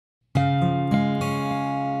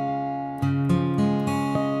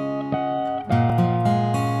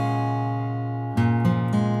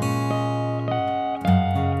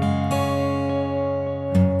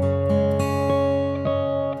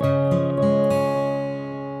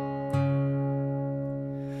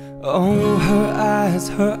Oh,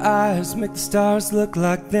 her eyes make the stars look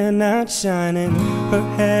like they're not shining. Her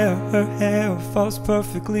hair falls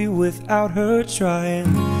perfectly without her trying.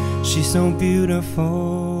 She's so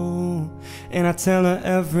beautiful, and I tell her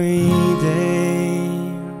every day.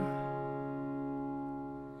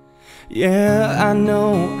 Yeah, I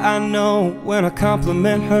know, when I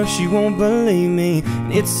compliment her she won't believe me.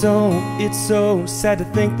 And it's so sad to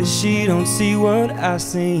think that she don't see what I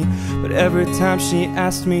see. But every time she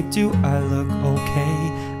asks me, do I look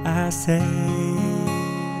okay, I say,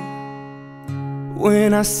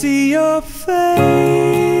 when I see your face,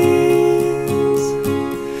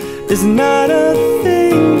 there's not a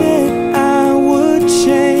thing that I would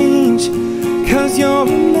change. 'Cause you're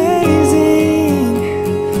amazing,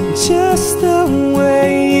 just the way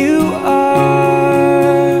you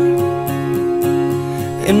are.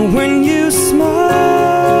 And when you smile,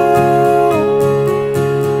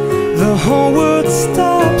 the whole world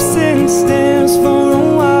stops and stares for a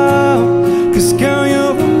while. 'Cause girl,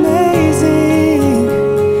 you're amazing,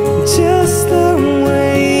 just the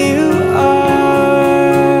way you are.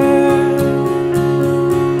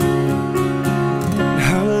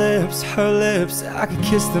 Her lips, I could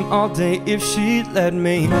kiss them all day if she'd let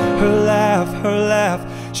me. Her laugh,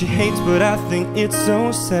 she hates but I think it's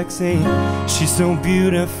so sexy. She's so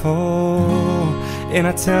beautiful, and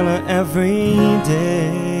I tell her every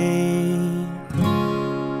day.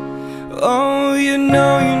 Oh, you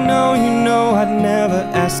know I'd never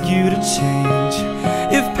ask you to change.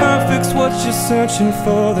 If perfect's what you're searching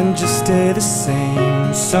for, then just stay the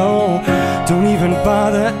same. So don't even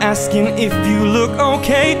bother asking if you look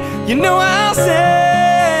okay. You know I'll say,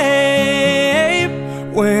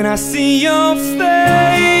 when I see your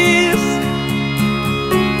face,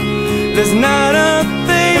 there's not a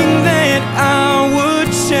thing that I would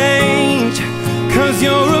change. 'Cause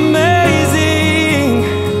you're amazing,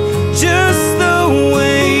 just the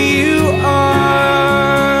way you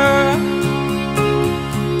are.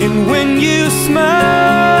 And when you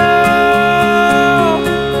smile,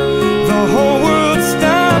 the whole world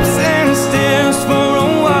stops and stares for a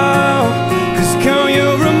while. 'Cause girl,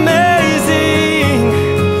 you're amazing,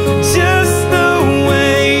 just the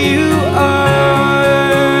way you are.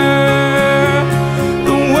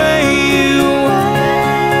 The way you are,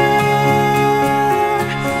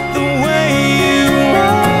 the way you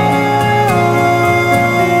are.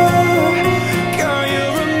 Girl,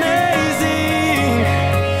 you're amazing,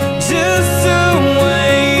 just the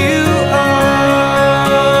way you are.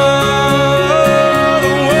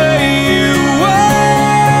 The way you are,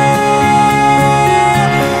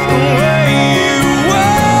 the way you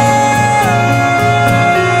are.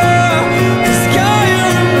 'Cause girl,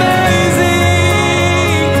 you're amazing,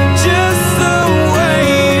 just the way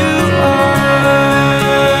you are.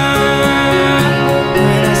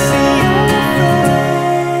 When I see your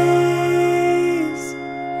face,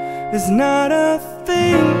 there's not a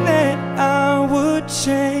thing that I would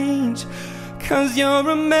change. 'Cause you're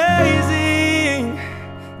amazing,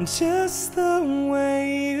 just the way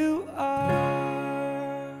you are.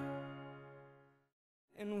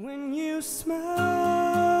 And when you smile,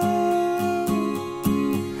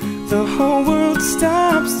 the whole world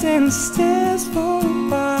stops and stares for a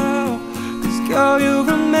while. 'Cause girl, you're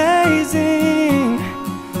amazing,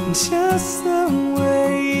 just the way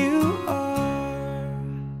you